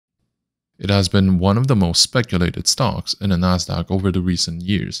It has been one of the most speculated stocks in the Nasdaq over the recent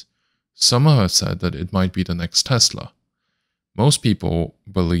years. Some have said that it might be the next Tesla. Most people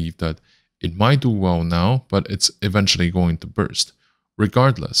believe that it might do well now, but it's eventually going to burst.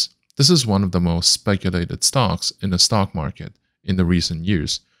 Regardless, this is one of the most speculated stocks in the stock market in the recent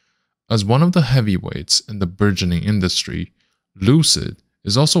years. As one of the heavyweights in the burgeoning industry, Lucid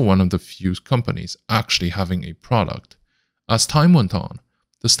is also one of the few companies actually having a product. As time went on,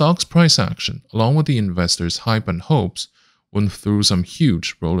 the stock's price action, along with the investors' hype and hopes, went through some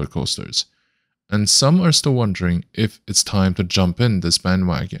huge roller coasters, and some are still wondering if it's time to jump in this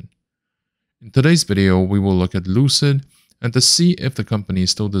bandwagon. In today's video, we will look at Lucid and to see if the company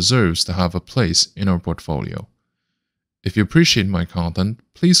still deserves to have a place in our portfolio. If you appreciate my content,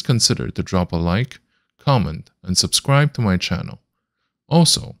 please consider to drop a like, comment, and subscribe to my channel.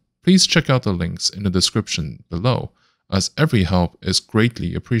 Also, please check out the links in the description below, as every help is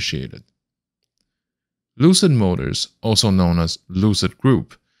greatly appreciated. Lucid Motors, also known as Lucid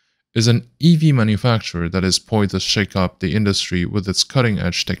Group, is an EV manufacturer that is poised to shake up the industry with its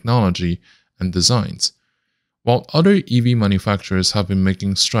cutting-edge technology and designs. While other EV manufacturers have been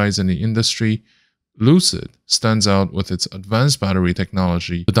making strides in the industry, Lucid stands out with its advanced battery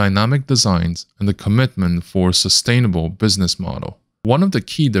technology, the dynamic designs, and the commitment for a sustainable business model. One of the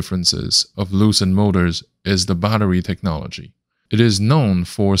key differences of Lucid Motors is the battery technology. It is known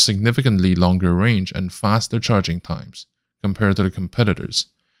for significantly longer range and faster charging times compared to the competitors.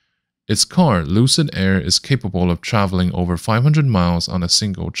 Its car, Lucid Air, is capable of traveling over 500 miles on a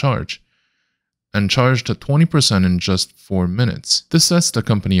single charge, and charged at 20% in just 4 minutes. This sets the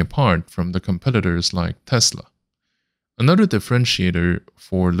company apart from the competitors like Tesla. Another differentiator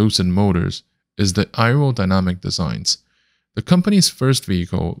for Lucid Motors is the aerodynamic designs. The company's first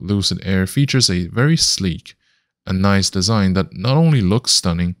vehicle, Lucid Air, features a very sleek and nice design that not only looks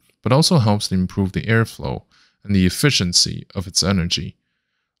stunning, but also helps to improve the airflow and the efficiency of its energy.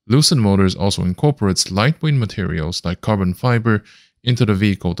 Lucid Motors also incorporates lightweight materials like carbon fiber into the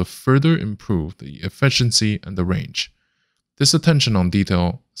vehicle to further improve the efficiency and the range. This attention on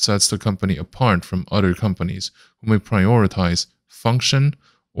detail sets the company apart from other companies who may prioritize function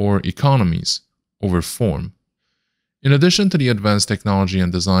or economies over form. In addition to the advanced technology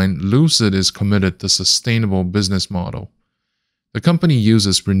and design, Lucid is committed to sustainable business model. The company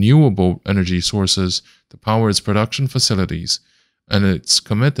uses renewable energy sources to power its production facilities, and it's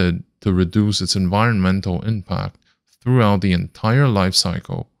committed to reduce its environmental impact throughout the entire life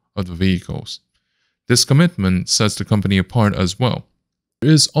cycle of the vehicles. This commitment sets the company apart as well. There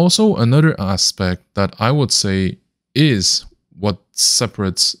is also another aspect that I would say is what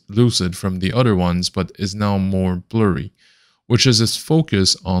separates Lucid from the other ones but is now more blurry, which is its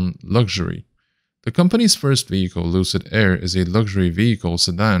focus on luxury. The company's first vehicle, Lucid Air, is a luxury vehicle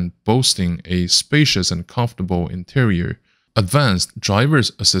sedan boasting a spacious and comfortable interior, advanced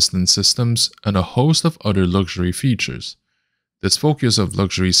driver's assistance systems, and a host of other luxury features. This focus of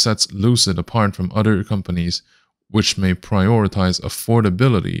luxury sets Lucid apart from other companies which may prioritize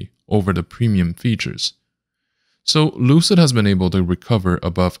affordability over the premium features. So Lucid has been able to recover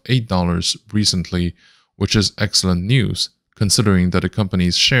above $8 recently, which is excellent news, considering that the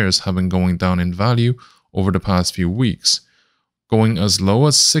company's shares have been going down in value over the past few weeks, going as low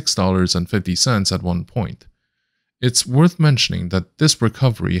as $6.50 at one point. It's worth mentioning that this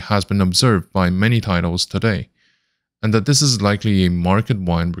recovery has been observed by many titles today, and that this is likely a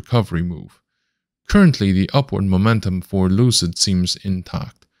market-wide recovery move. Currently, the upward momentum for Lucid seems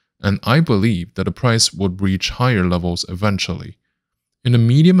intact, and I believe that the price would reach higher levels eventually. In the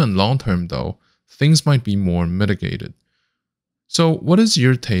medium and long term though, things might be more mitigated. So what is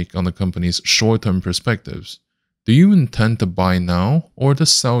your take on the company's short-term perspectives? Do you intend to buy now or to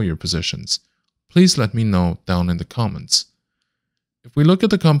sell your positions? Please let me know down in the comments. If we look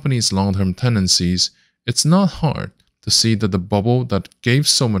at the company's long-term tendencies, it's not hard to see that the bubble that gave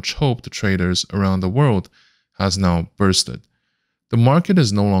so much hope to traders around the world has now bursted. The market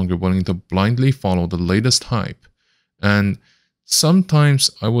is no longer willing to blindly follow the latest hype, and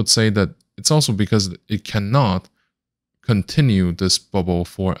sometimes I would say that it's also because it cannot continue this bubble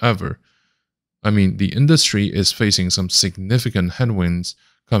forever. I mean, the industry is facing some significant headwinds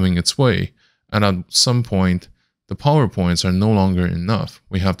coming its way, and at some point, the PowerPoints are no longer enough.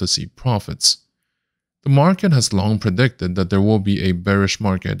 We have to see profits. The market has long predicted that there will be a bearish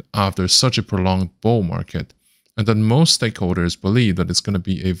market after such a prolonged bull market, and that most stakeholders believe that it's going to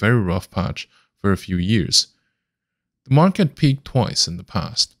be a very rough patch for a few years. The market peaked twice in the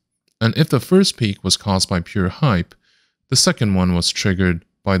past, and if the first peak was caused by pure hype, the second one was triggered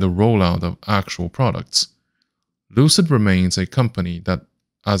by the rollout of actual products. Lucid remains a company that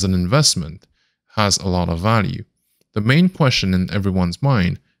as an investment has a lot of value. The main question in everyone's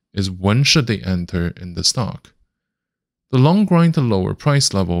mind is when should they enter in the stock? The long grind to lower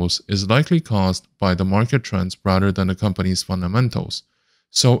price levels is likely caused by the market trends rather than the company's fundamentals.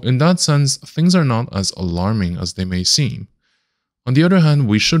 So in that sense, things are not as alarming as they may seem. On the other hand,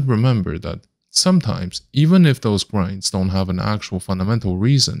 we should remember that sometimes, even if those grinds don't have an actual fundamental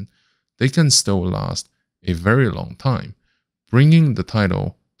reason, they can still last a very long time, bringing the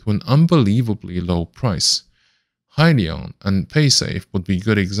title to an unbelievably low price. Hyliion and Paysafe would be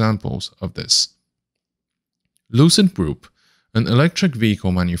good examples of this. Lucid Group, an electric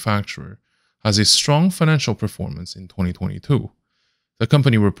vehicle manufacturer, has a strong financial performance in 2022. The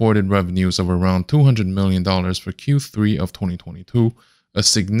company reported revenues of around $200 million for Q3 of 2022, a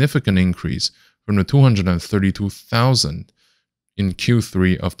significant increase from the $232,000 in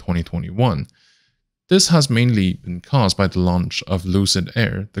Q3 of 2021. This has mainly been caused by the launch of Lucid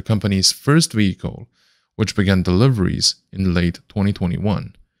Air, the company's first vehicle, which began deliveries in late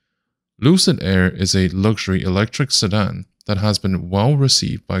 2021. Lucid Air is a luxury electric sedan that has been well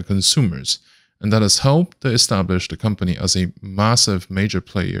received by consumers and that has helped to establish the company as a massive major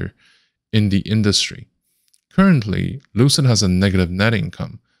player in the industry. Currently, Lucid has a negative net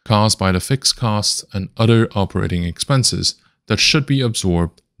income caused by the fixed costs and other operating expenses that should be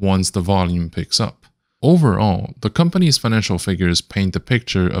absorbed once the volume picks up. Overall, the company's financial figures paint a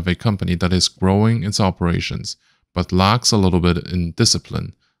picture of a company that is growing its operations but lacks a little bit in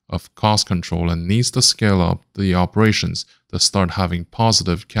discipline of cost control and needs to scale up the operations to start having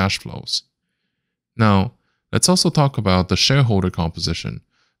positive cash flows. Now, let's also talk about the shareholder composition,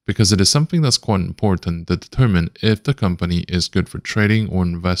 because it is something that's quite important to determine if the company is good for trading or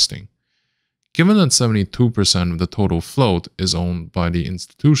investing. Given that 72% of the total float is owned by the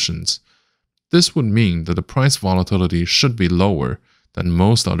institutions, this would mean that the price volatility should be lower than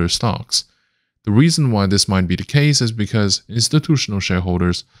most other stocks. The reason why this might be the case is because institutional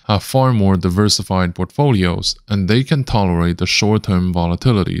shareholders have far more diversified portfolios and they can tolerate the short-term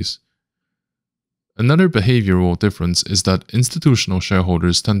volatilities. Another behavioral difference is that institutional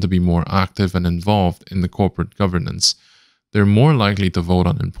shareholders tend to be more active and involved in the corporate governance. They're more likely to vote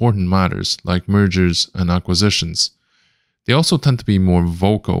on important matters like mergers and acquisitions. They also tend to be more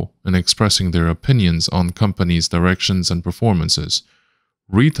vocal in expressing their opinions on companies' directions and performances.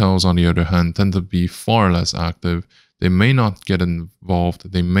 Retails, on the other hand, tend to be far less active. They may not get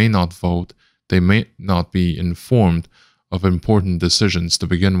involved, they may not vote, they may not be informed of important decisions to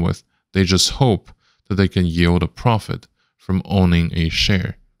begin with. They just hope that they can yield a profit from owning a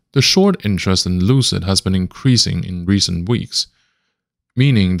share. The short interest in Lucid has been increasing in recent weeks,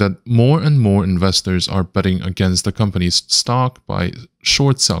 meaning that more and more investors are betting against the company's stock by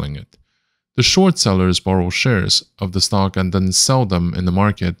short selling it. The short sellers borrow shares of the stock and then sell them in the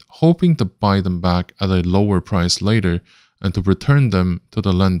market, hoping to buy them back at a lower price later and to return them to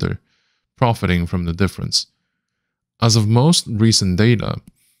the lender, profiting from the difference. As of most recent data,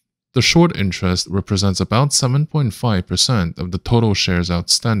 the short interest represents about 7.5% of the total shares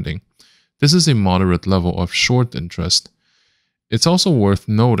outstanding. This is a moderate level of short interest. It's also worth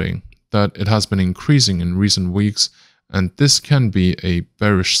noting that it has been increasing in recent weeks, and this can be a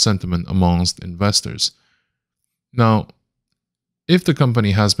bearish sentiment amongst investors. Now, if the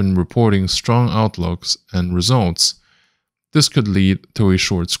company has been reporting strong outlooks and results, this could lead to a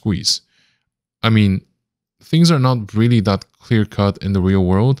short squeeze. I mean, things are not really that clear-cut in the real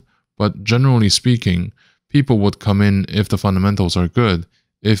world, but generally speaking, people would come in if the fundamentals are good.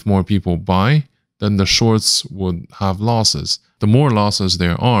 If more people buy, then the shorts would have losses. The more losses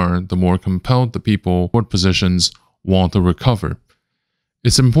there are, the more compelled the people short positions want to recover.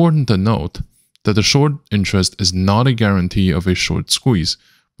 It's important to note that the short interest is not a guarantee of a short squeeze,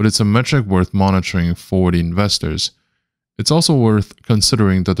 but it's a metric worth monitoring for the investors. It's also worth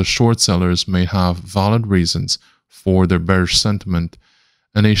considering that the short sellers may have valid reasons for their bearish sentiment,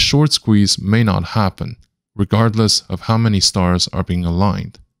 and a short squeeze may not happen, regardless of how many stars are being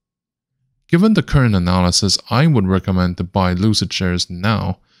aligned. Given the current analysis, I would recommend to buy Lucid shares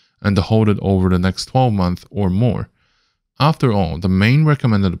now and to hold it over the next 12 months or more. After all, the main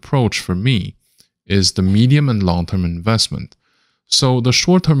recommended approach for me is the medium and long-term investment. So the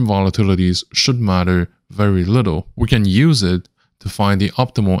short-term volatilities should matter very little. We can use it to find the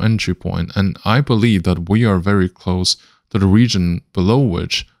optimal entry point, and I believe that we are very close to the region below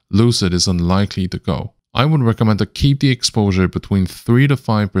which Lucid is unlikely to go. I would recommend to keep the exposure between 3 to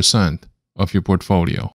 5% of your portfolio.